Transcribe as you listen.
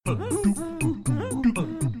Boop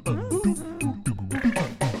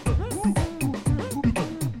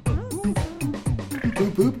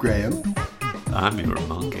boop, Graham. I'm your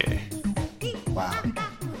monkey. Wow.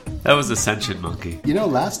 That was a sentient monkey. You know,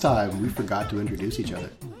 last time we forgot to introduce each other.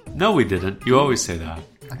 No, we didn't. You always say that.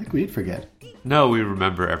 I think we did forget. No, we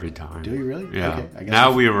remember every time. Do you really? Yeah. Okay, I guess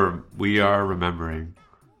now we are remembering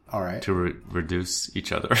all right. to reduce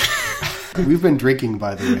each other. We've been drinking,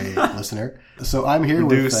 by the way, listener. So I'm here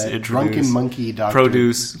with Drunken Monkey Dr.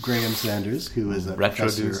 Graham Sanders, who is a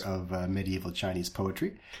professor of medieval Chinese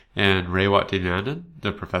poetry. And Ray Wattinandan,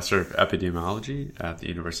 the professor of epidemiology at the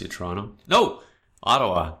University of Toronto. No,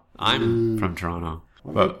 Ottawa. I'm from Toronto.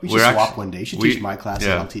 But we should swap one day. You should teach my class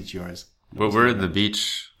and I'll teach yours. But we're in the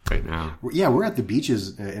beach right now. Yeah, we're at the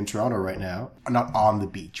beaches in Toronto right now. Not on the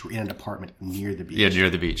beach. We're in an apartment near the beach. Yeah, near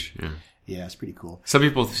the beach. Yeah. Yeah, it's pretty cool. Some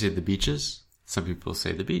people say the beaches. Some people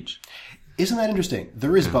say the beach. Isn't that interesting?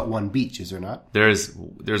 There is but one beach, is there not? There's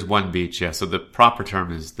one beach, yeah. So the proper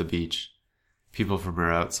term is the beach. People from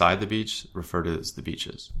outside the beach refer to it as the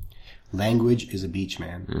beaches. Language is a beach,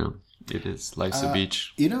 man. Yeah, it is. Life's a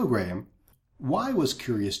beach. You know, Graham, why was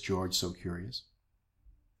Curious George so curious?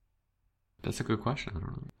 That's a good question. I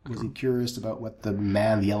don't know. Was he curious about what the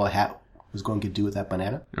man in the yellow hat was going to do with that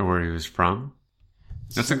banana? Or where he was from?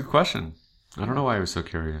 That's a good question. I don't know why he was so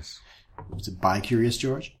curious. Was it by Curious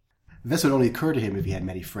George? This would only occur to him if he had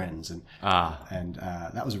many friends, and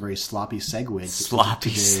that was a very sloppy segue.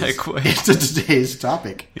 Into today's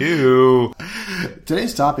topic. Ew.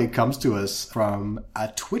 Today's topic comes to us from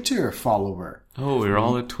a Twitter follower. Oh, we're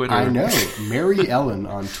all at Twitter. I know. Mary Ellen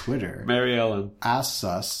on Twitter. Mary Ellen asks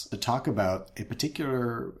us to talk about a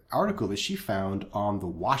particular article that she found on the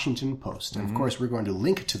Washington Post. And of course, we're going to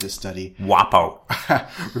link to this study. WAPO.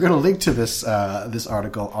 We're going to link to this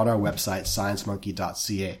article on our website,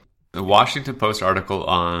 sciencemonkey.ca. The Washington Post article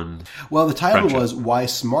on... Well, the title friendship. was Why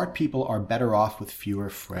Smart People Are Better Off with Fewer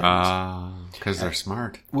Friends. Because they're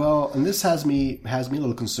smart. Well, and this has me a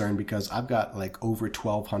little concerned because I've got like over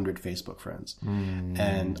 1,200 Facebook friends.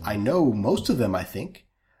 And I know most of them, I think,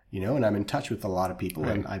 and I'm in touch with a lot of people.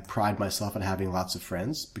 Right. And I pride myself on having lots of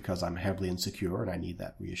friends because I'm heavily insecure and I need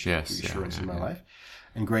that reassurance in my life.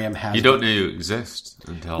 And Graham has... You don't know you exist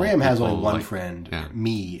until... Graham has only one friend,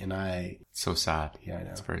 me, and I... It's so sad. Yeah, I know.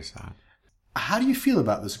 It's very sad. How do you feel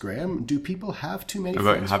about this, Graham? Do people have too many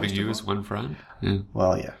friends? About having you as one friend? Yeah.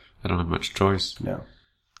 Well, yeah. I don't have much choice. No.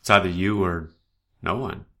 It's either you or no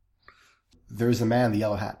one. There's a man in the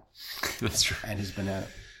yellow hat. That's true. And his banana.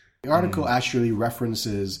 The article actually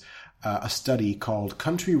references... a study called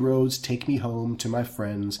Country Roads Take Me Home to My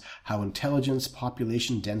Friends, How Intelligence,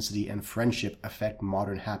 Population Density, and Friendship Affect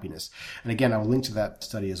Modern Happiness. And again, I'll link to that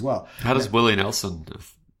study as well. How does Willie Nelson...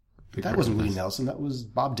 That wasn't Willie Nelson. That was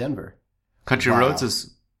Bob Denver. Country Roads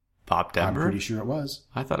is Bob Denver? I'm pretty sure it was.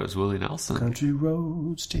 I thought it was Willie Nelson. Country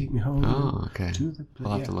Roads Take Me Home. Oh, okay.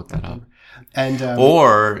 I'll have to look that up. And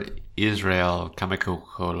or Israel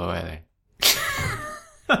Kamikokoloele.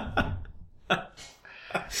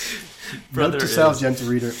 Note to self, gentle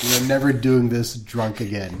reader, we're never doing this drunk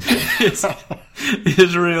again.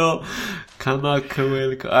 Israel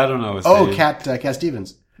Kamikokoloele. I don't know his name. Cat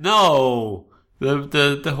Stevens. No,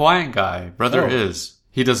 the Hawaiian guy, brother is.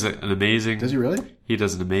 He does an amazing. Does he really? He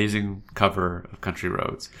does an amazing cover of Country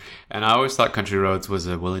Roads, and I always thought Country Roads was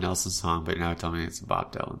a Willie Nelson song, but now tell me it's a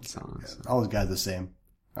Bob Dylan song. So. All those guys are the same.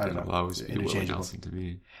 I don't know. It'll always be Willie Nelson to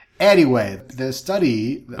me. Anyway, the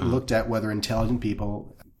study looked at whether intelligent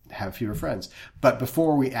people have fewer friends. But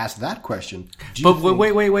before we ask that question,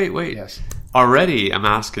 wait. Yes. Already, I'm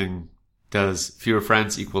asking: does fewer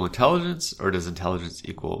friends equal intelligence, or does intelligence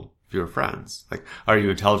equal fewer friends? Like, are you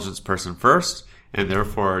an intelligence person first, and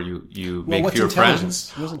therefore you make fewer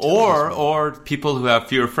friends, or people who have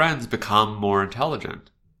fewer friends become more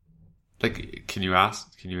intelligent? Like, can you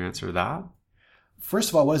answer that? First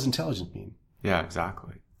of all, what does intelligent mean? Yeah,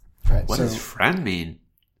 exactly. Right. What does friend mean?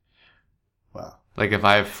 Well, like if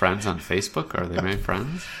I have friends on Facebook, are they my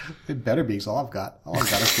friends? It better be, because all I've got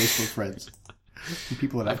is Facebook friends.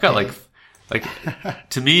 People that I've got like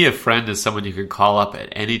to me, a friend is someone you can call up at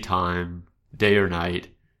any time, day or night,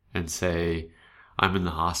 and say, "I'm in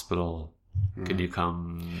the hospital. Can you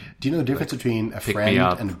come?" Do you know the difference between a friend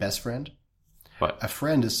and a best friend? What? A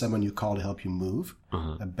friend is someone you call to help you move.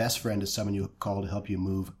 A best friend is someone you call to help you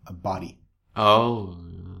move a body. Oh.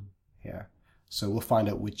 Yeah. So we'll find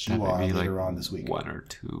out which you are later on this week. One or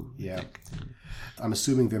two. Yeah. I'm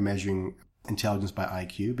assuming they're measuring intelligence by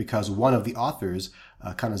IQ because one of the authors,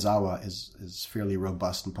 Kanazawa, is fairly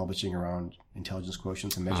robust in publishing around intelligence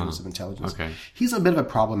quotients and measurements of intelligence. Okay. He's a bit of a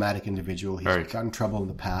problematic individual. He's gotten in trouble in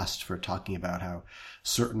the past for talking about how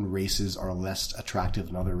certain races are less attractive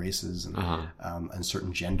than other races, and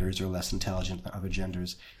certain genders are less intelligent than other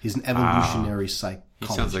genders. He's an evolutionary psychologist. He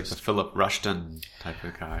sounds like the Philip Rushton type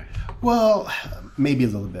of guy. Well, maybe a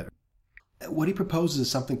little bit. What he proposes is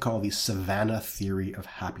something called the Savannah theory of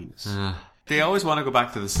happiness. They always want to go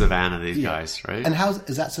back to the savannah, these guys, right? And how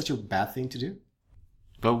is that such a bad thing to do?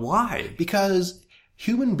 But why? Because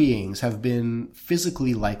human beings have been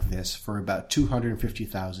physically like this for about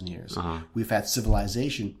 250,000 years. We've had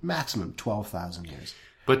civilization maximum 12,000 years.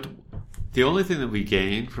 But the only thing that we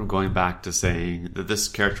gain from going back to saying that this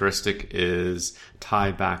characteristic is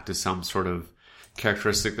tied back to some sort of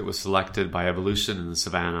characteristic that was selected by evolution in the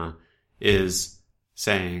savannah is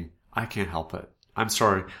saying, I can't help it. I'm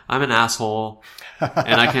sorry. I'm an asshole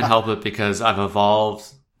and I can't help it because I've evolved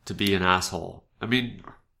to be an asshole. I mean,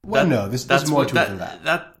 well, no, there's more to it than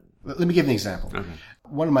that. Let me give you an example. Okay.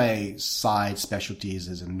 One of my side specialties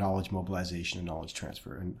is in knowledge mobilization and knowledge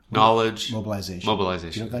transfer. And knowledge mobilization. Do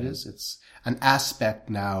you know what that is? It's an aspect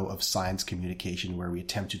now of science communication where we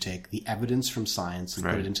attempt to take the evidence from science and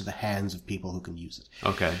put it into the hands of people who can use it.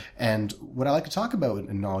 Okay. And what I like to talk about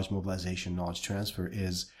in knowledge mobilization, knowledge transfer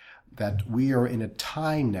is that we are in a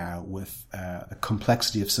time now with the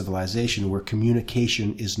complexity of civilization where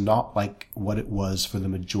communication is not like what it was for the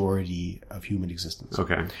majority of human existence.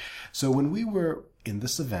 Okay. So when we were in the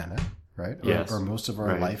savannah, right, or most of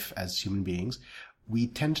our life as human beings, we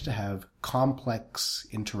tended to have complex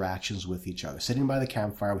interactions with each other. Sitting by the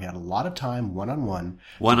campfire, we had a lot of time one-on-one.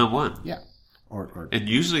 One-on-one. Yeah. Or and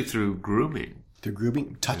usually through grooming. Through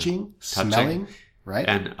grooming, touching, smelling. Right.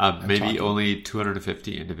 And maybe only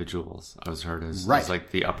 250 individuals, I was heard, is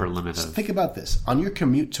like the upper limit of... Think about this. On your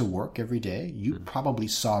commute to work every day, you probably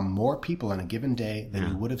saw more people on a given day than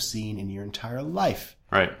you would have seen in your entire life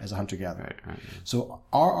as a hunter-gatherer. Right. So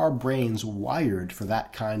are our brains wired for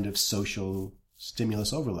that kind of social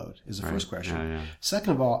stimulus overload is the first question.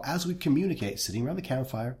 Second of all, as we communicate, sitting around the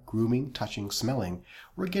campfire, grooming, touching, smelling,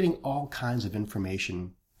 we're getting all kinds of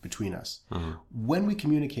information between us. When we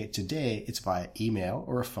communicate today, it's via email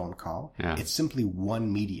or a phone call. It's simply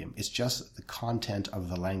one medium. It's just the content of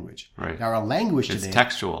the language. Now, our language today... It's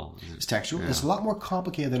textual. It's textual. It's a lot more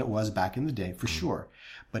complicated than it was back in the day, for sure.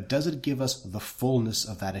 But does it give us the fullness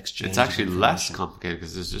of that exchange? It's actually less complicated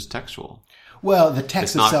because it's just textual. Well, the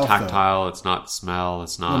text itself, it's not tactile, it's not smell,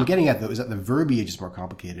 it's not... What I'm getting at, though, is that the verbiage is more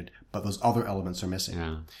complicated, but those other elements are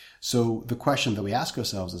missing. So the question that we ask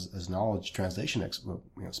ourselves as knowledge translation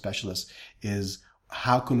specialists is,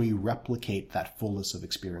 how can we replicate that fullness of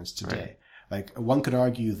experience today? Like, one could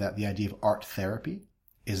argue that the idea of art therapy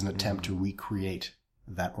is an attempt to recreate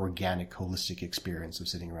that organic, holistic experience of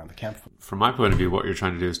sitting around the campfire. From my point of view, what you're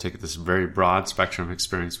trying to do is take this very broad spectrum of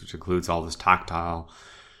experience, which includes all this tactile,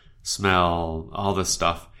 smell, all this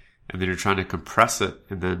stuff, and then you're trying to compress it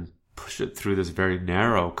and then push it through this very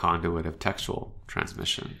narrow conduit of textual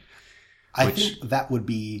transmission. I think that would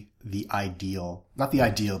be the ideal, not the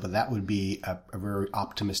ideal, but that would be a very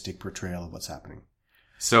optimistic portrayal of what's happening.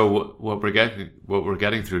 So what we're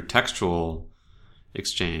getting through textual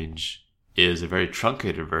exchange is a very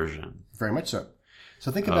truncated version. Very much so.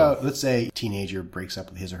 So think about, let's say a teenager breaks up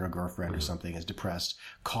with his or her girlfriend or something, is depressed,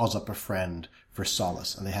 calls up a friend for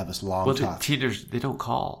solace, and they have this long talk. Teenagers, they don't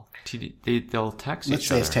call. They'll text each other. Let's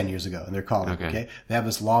say it's 10 years ago, and they're calling, okay? They have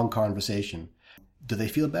this long conversation. Do they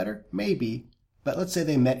feel better? Maybe. But let's say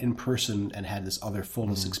they met in person and had this other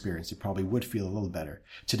fullness experience. They probably would feel a little better.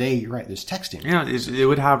 Today, you're right, there's texting. Yeah, it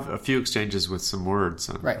would have a few exchanges with some words.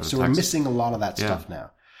 Right, so we're missing a lot of that stuff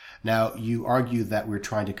now. Now, you argue that we're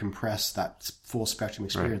trying to compress that full spectrum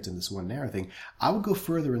experience in this one narrow thing. I would go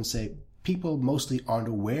further and say people mostly aren't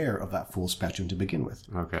aware of that full spectrum to begin with.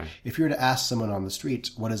 Okay. If you were to ask someone on the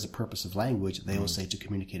street, what is the purpose of language? They will say to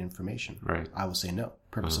communicate information. Right. I will say no.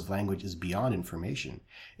 Purpose of language is beyond information.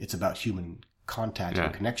 It's about human contact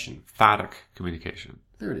and connection. Emphatic communication.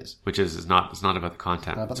 There it is. Which is not about the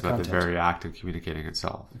content. It's about the very act of communicating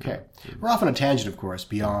itself. Okay. We're off on a tangent, of course,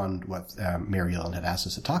 beyond what Mary Ellen had asked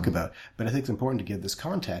us to talk about. But I think it's important to give this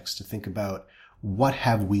context to think about what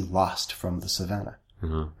have we lost from the savannah.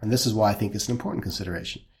 And this is why I think it's an important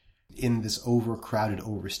consideration. In this overcrowded,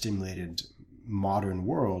 overstimulated modern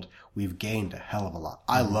world, we've gained a hell of a lot.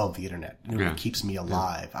 I love the internet. It keeps me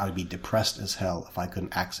alive. I would be depressed as hell if I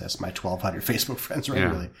couldn't access my 1,200 Facebook friends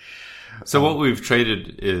regularly. So what we've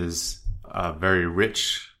traded is a very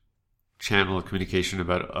rich channel of communication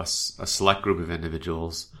about a select group of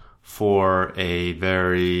individuals for a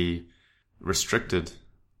very restricted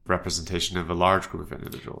representation of a large group of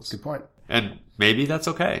individuals. Good point. And maybe that's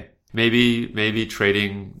okay. Maybe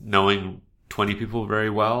trading knowing 20 people very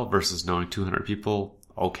well versus knowing 200 people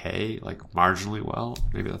okay, like marginally well.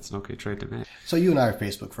 Maybe that's an okay trade to make. So you and I are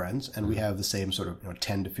Facebook friends, and we have the same sort of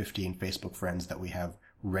 10 to 15 Facebook friends that we have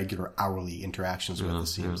regular hourly interactions with, it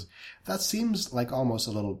seems. That seems like almost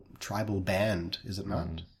a little tribal band, is it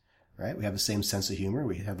not? Right? We have the same sense of humor.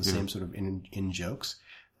 We have the same sort of in jokes.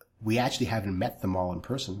 We actually haven't met them all in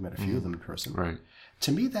person, met a few of them in person. Right.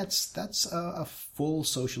 To me, that's a full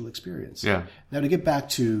social experience. Yeah. Now, to get back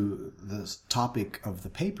to the topic of the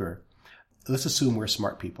paper, let's assume we're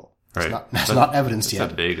smart people. Right. That's not evidenced yet.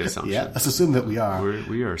 That's a big assumption. Yeah, let's assume that we are.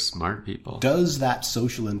 We are smart people. Does that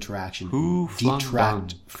social interaction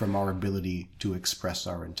detract from our ability to express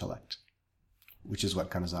our intellect? Which is what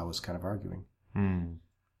Kanazawa was kind of arguing.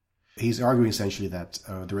 He's arguing essentially that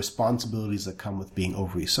the responsibilities that come with being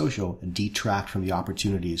overly social detract from the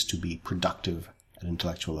opportunities to be productive at an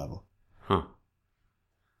intellectual level. Huh.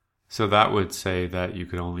 So that would say that you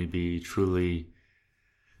could only be fully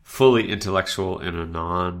intellectual in a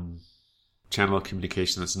non-channel of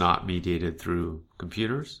communication that's not mediated through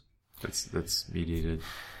computers. That's mediated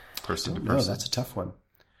person to person. No, that's a tough one.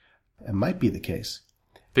 It might be the case.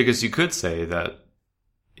 Because you could say that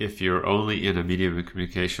if you're only in a medium of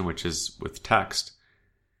communication, which is with text,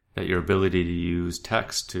 that your ability to use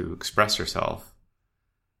text to express yourself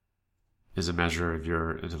is a measure of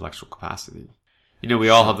your intellectual capacity. We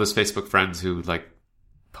all have those Facebook friends who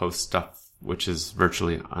post stuff which is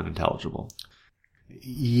virtually unintelligible.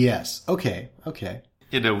 Yes. Okay.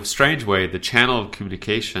 In a strange way, the channel of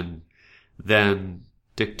communication then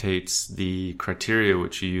dictates the criteria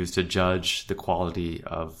which you use to judge the quality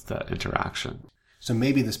of the interaction. So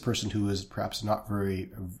maybe this person who is perhaps not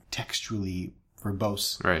very textually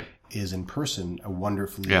verbose is in person a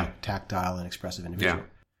wonderfully tactile and expressive individual. Yeah.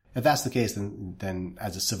 If that's the case, then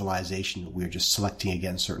as a civilization, we're just selecting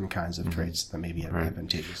against certain kinds of traits that may be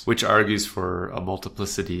advantageous. Which argues for a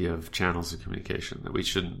multiplicity of channels of communication, that we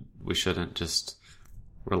shouldn't just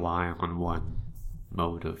rely on one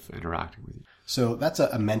mode of interacting with you. So that's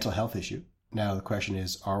a mental health issue. Now the question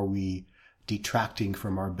is, are we detracting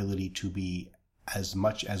from our ability to be as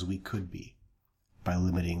much as we could be by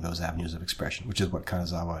limiting those avenues of expression, which is what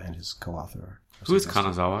Kanazawa and his co-author are. Who is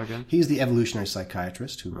Kanazawa again? He's the evolutionary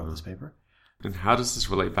psychiatrist who wrote this paper. And how does this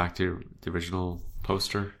relate back to the original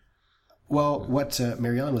poster? Well, what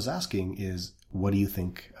Mary-Ellen was asking is, what do you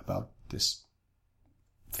think about this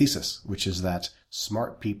thesis, which is that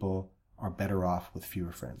smart people are better off with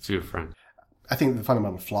fewer friends? Fewer friends. I think the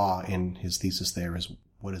fundamental flaw in his thesis there is,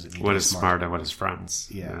 what does it mean? What is smart and what is friends?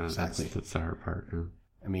 Yeah, exactly. That's the hard part. Yeah.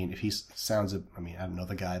 I mean, if he sounds, I don't know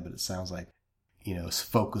the guy, but it sounds like,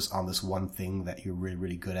 focus on this one thing that you're really,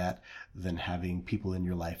 really good at, then having people in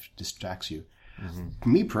your life distracts you.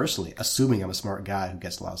 Mm-hmm. Me personally, assuming I'm a smart guy who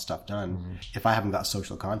gets a lot of stuff done, if I haven't got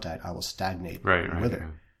social contact, I will stagnate with it.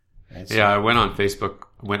 Right? So, I went off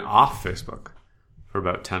Facebook for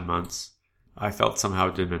about 10 months. I felt somehow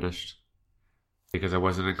diminished because I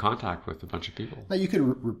wasn't in contact with a bunch of people. Now, you could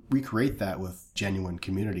recreate that with genuine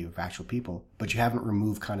community of actual people, but you haven't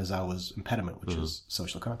removed Kanazawa's impediment, which is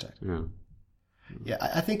social contact. Yeah,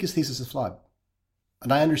 I think his thesis is flawed.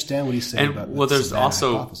 And I understand what he's saying about there's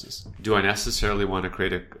also, hypothesis. Do I necessarily want to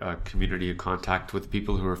create a community of contact with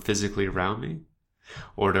people who are physically around me?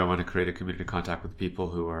 Or do I want to create a community of contact with people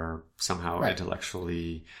who are somehow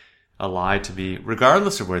intellectually allied to me,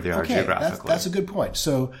 regardless of where they are geographically? That's a good point.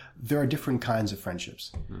 So there are different kinds of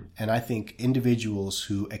friendships. And I think individuals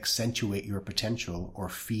who accentuate your potential or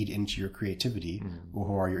feed into your creativity or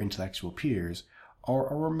who are your intellectual peers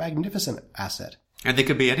are a magnificent asset. And they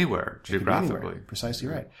could be anywhere geographically. Precisely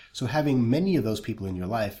right. So having many of those people in your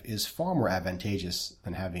life is far more advantageous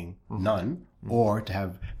than having none, or to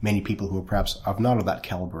have many people who are perhaps of not of that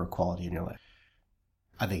caliber or quality in your life.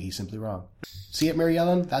 I think he's simply wrong. See it, Mary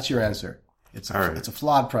Ellen? That's your answer. It's a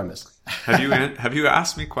flawed premise. Have you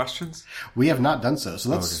asked me questions? We have not done so.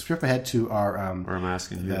 So let's strip ahead to our or I'm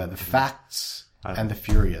asking the facts and the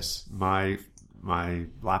furious. My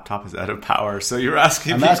laptop is out of power, so you're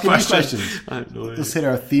asking me questions. Let's hit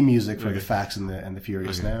our theme music for the facts and the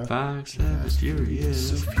furious now. Facts and the furious.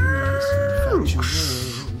 So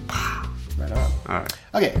furious. Right on. All right.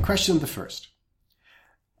 Okay, question the first.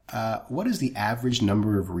 What is the average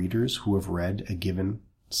number of readers who have read a given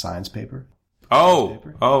science paper?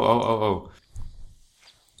 Oh.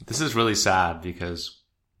 This is really sad because...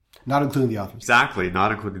 Not including the authors. Exactly,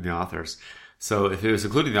 not including the authors. So if it was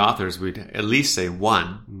including the authors, we'd at least say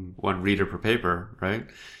one reader per paper, right?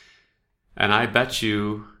 And I bet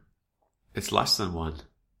you it's less than one.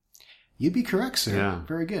 You'd be correct, sir. Yeah.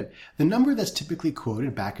 Very good. The number that's typically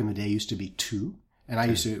quoted back in the day used to be 2. And I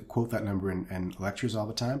used to quote that number in lectures all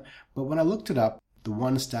the time. But when I looked it up, the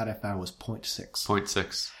one stat I found was 0.6.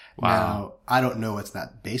 0.6. Wow. Now, I don't know what's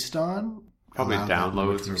that based on. Probably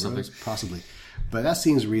downloads or something. Possibly. But that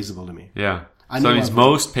seems reasonable to me. Yeah. So these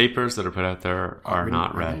most papers that are put out there are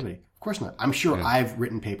not read. Of course not. I'm sure I've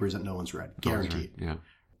written papers that no one's read. Guaranteed. Yeah.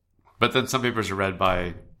 But then some papers are read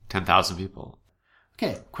by 10,000 people.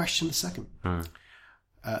 Okay. Question the second.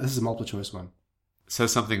 This is a multiple choice one. It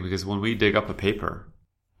says something because when we dig up a paper,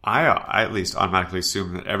 I at least automatically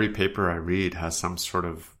assume that every paper I read has some sort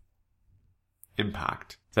of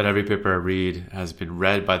impact. That every paper I read has been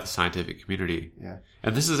read by the scientific community. Yeah.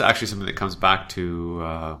 And this is actually something that comes back to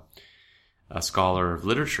a scholar of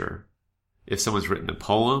literature. If someone's written a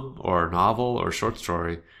poem or a novel or a short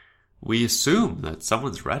story, we assume that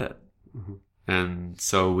someone's read it. Mm-hmm. And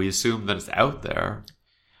so we assume that it's out there.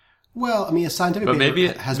 Well, I mean, a scientific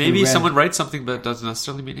paper has been read. Maybe someone writes something, but it doesn't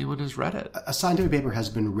necessarily mean anyone has read it. A scientific paper has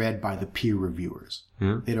been read by the peer reviewers.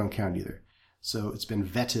 Yeah. They don't count either. So it's been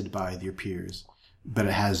vetted by their peers, but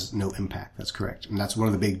it has no impact. That's correct. And that's one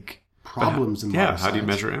of the big problems in modern science. How do you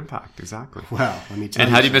measure impact? Exactly. Well, let me tell you.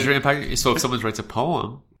 And how do you measure impact? So if someone writes a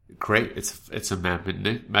poem, great. It's a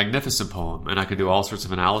magnificent poem, and I can do all sorts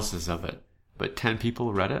of analysis of it. But 10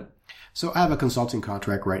 people read it? So I have a consulting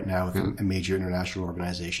contract right now with a major international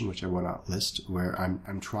organization, which I will not list, where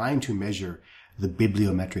I'm trying to measure the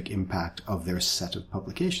bibliometric impact of their set of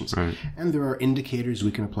publications. Right. And there are indicators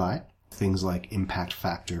we can apply, things like impact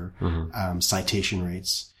factor, citation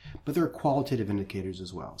rates, but there are qualitative indicators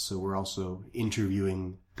as well. So we're also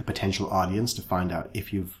interviewing the potential audience to find out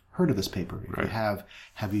if you've heard of this paper. If you have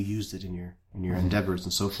you used it in your endeavors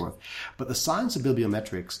and so forth. But the science of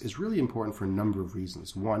bibliometrics is really important for a number of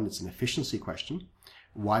reasons. One, it's an efficiency question.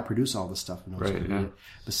 Why produce all this stuff? The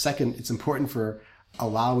second, it's important for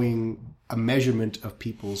allowing a measurement of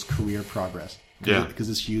people's career progress. Because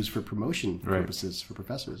it's used for promotion purposes for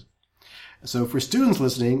professors. So for students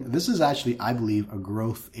listening, this is actually, I believe, a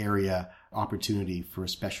growth area opportunity for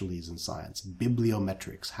specialties in science.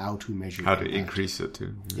 Bibliometrics, how to measure how to increase it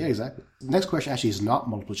too. Yeah, exactly. The next question actually is not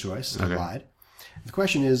multiple choice. I lied. The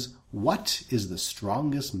question is, what is the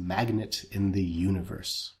strongest magnet in the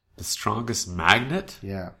universe? The strongest magnet?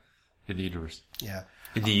 Yeah. In the universe? Yeah.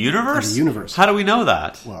 In the universe? In the universe. How do we know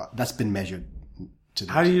that? Well, that's been measured.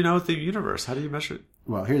 How do you know the universe? How do you measure it?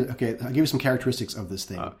 Well, I'll give you some characteristics of this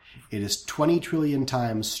thing. It is 20 trillion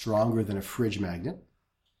times stronger than a fridge magnet.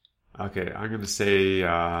 Okay, I'm going to say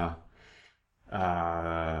the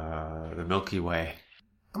Milky Way.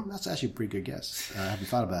 That's actually a pretty good guess. I haven't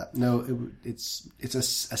thought about it. No, it's a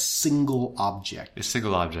single object. A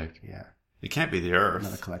single object. Yeah. It can't be the Earth.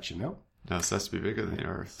 Not a collection, no. No, it has to be bigger than the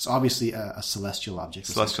Earth. It's obviously a celestial object.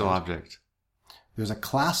 Celestial object. There's a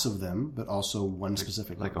class of them, but also one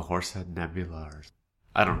specific one. Like a Horsehead Nebula or...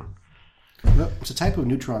 I don't know. It's a type of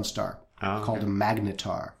neutron star called a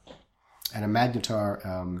magnetar. And a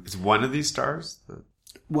magnetar... is one of these stars?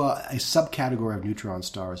 Well, a subcategory of neutron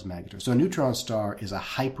star is magnetar. So a neutron star is a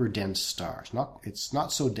hyperdense star. It's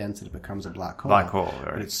not so dense that it becomes a black hole. Black hole,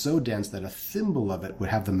 right. But it's so dense that a thimble of it would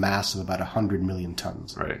have the mass of about 100 million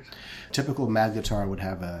tons. Right. Typical magnetar would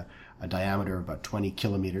have a diameter of about 20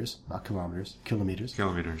 kilometers, not kilometers, kilometers.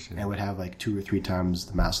 Kilometers, yeah. And would have like 2 or 3 times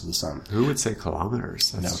the mass of the sun. Who would say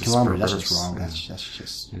kilometers? That's kilometers, that's just wrong. Yeah. That's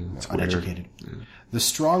just uneducated. Yeah. The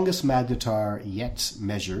strongest magnetar yet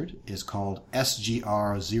measured is called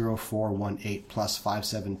SGR 0418 plus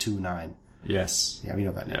 5729. Yes. Yeah, we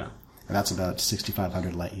know that now. Yeah. And that's about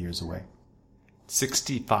 6,500 light years away.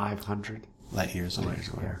 6,500? Light years away.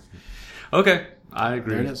 Yeah. Okay. I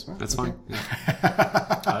agree. There it is. That's fine. Yeah.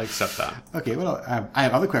 I accept that. Okay, well, I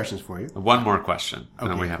have other questions for you. One more question, and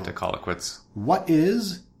then we have to call it quits. What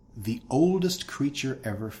is the oldest creature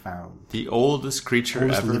ever found? The oldest creature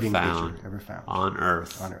ever found on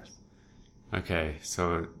Earth. On Earth. Okay,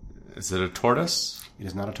 so is it a tortoise? It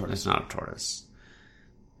is not a tortoise. It's not a tortoise.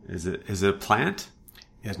 Is it a plant?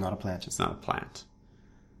 It is not a plant. It's not a plant.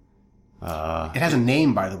 It has a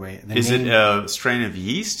name, by the way. Is it a strain of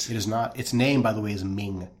yeast? It is not. Its name, by the way, is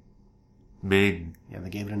Ming. Ming. Yeah, they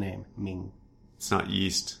gave it a name. Ming. It's not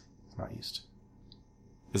yeast. It's not yeast.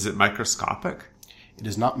 Is it microscopic? It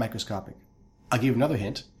is not microscopic. I'll give you another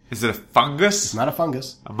hint. Is it a fungus? It's not a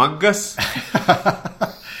fungus. A mungus?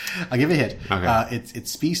 I'll give you a hint. Okay.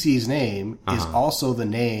 Its species name is also the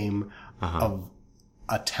name of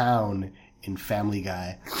a town in Family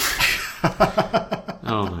Guy.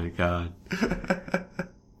 Oh my god.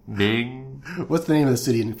 Ming? What's the name of the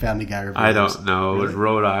city in Family Guy? I don't know. Really? It's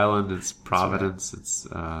Rhode Island. It's Providence. It's,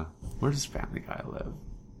 where does Family Guy live?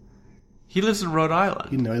 He lives in Rhode Island.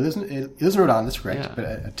 He lives in Rhode Island, that's correct. Yeah. But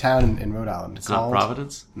a town in Rhode Island. It's not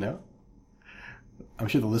Providence? No. I'm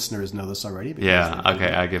sure the listeners know this already. Yeah,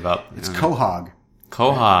 okay, I give up. It's quahog.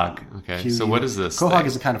 Quahog. Okay, so what is this? Quahog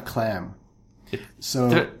is a kind of clam. Wait,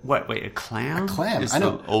 a clam? A clam. Is I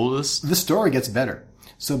know. The oldest? The story gets better.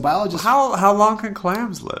 So biologists... How long can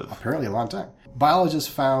clams live? Apparently a long time. Biologists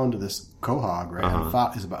found this quahog, right, and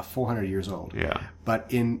thought is about 400 years old. Yeah. But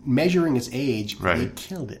in measuring its age, they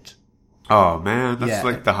killed it. Oh, man, that's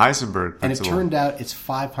like the Heisenberg principle. And it turned out it's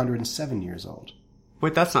 507 years old.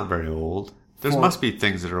 Wait, that's not very old. There must be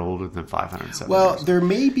things that are older than 507 Well, years. there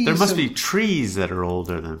may be There must be trees that are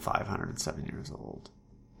older than 507 years old.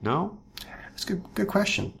 No? That's a good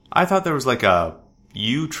question. I thought there was like a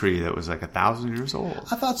yew tree that was like 1,000 years old.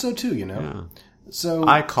 I thought so too, Yeah. So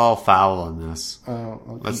I call foul on this. Okay.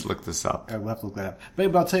 Let's look this up. We'll have to look that up.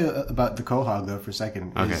 But I'll tell you about the quahog though for a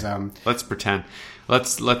second. Okay. Let's pretend.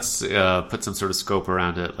 Let's put some sort of scope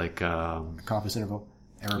around it, like confidence interval,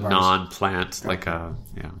 error bars. Non-plant, like a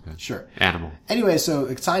sure animal. Anyway,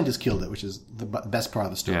 so scientists killed it, which is the best part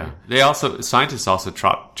of the story. Yeah. Scientists also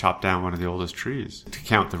chopped down one of the oldest trees to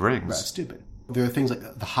count the rings. Right, stupid. There are things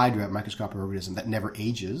like the Hydra, microscopic organism, that never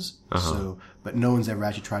ages. But no one's ever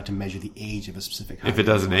actually tried to measure the age of a specific Hydra. If it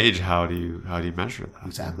doesn't age, how do you measure that?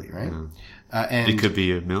 Exactly, right? Yeah. And it could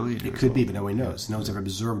be 1 million. It could be, but no one knows. No one's ever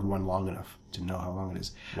observed one long enough to know how long it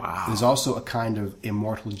is. Wow. There's also a kind of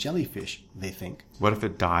immortal jellyfish, they think. What if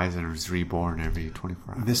it dies and is reborn every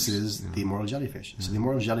 24 hours? This is the immortal jellyfish. So the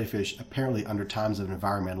immortal jellyfish, apparently under times of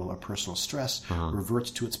environmental or personal stress,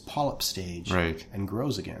 reverts to its polyp stage and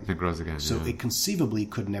grows again. It grows again. So it conceivably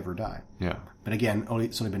could never die. Yeah. But again,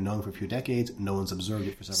 it's only been known for a few decades. No one's observed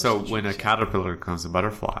it for several centuries. So when a caterpillar becomes a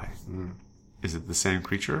butterfly, is it the same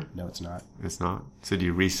creature? No, it's not. It's not? So do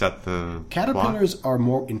you reset the Caterpillars are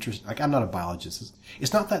more interesting. Like, I'm not a biologist.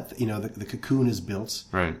 It's not that, the cocoon is built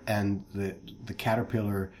and the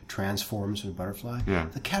caterpillar transforms into a butterfly. Yeah.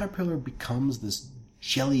 The caterpillar becomes this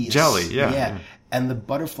jelly. Yeah. And the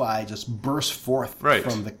butterfly just bursts forth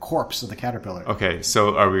from the corpse of the caterpillar. Okay,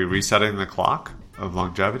 so are we resetting the clock of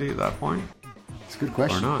longevity at that point? It's a good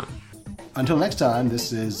question. Or not? Until next time,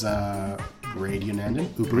 this is Ray Dionandan,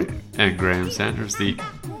 Uparit. And Graham Sanders, the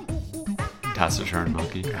taciturn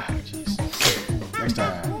monkey. Next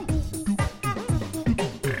time.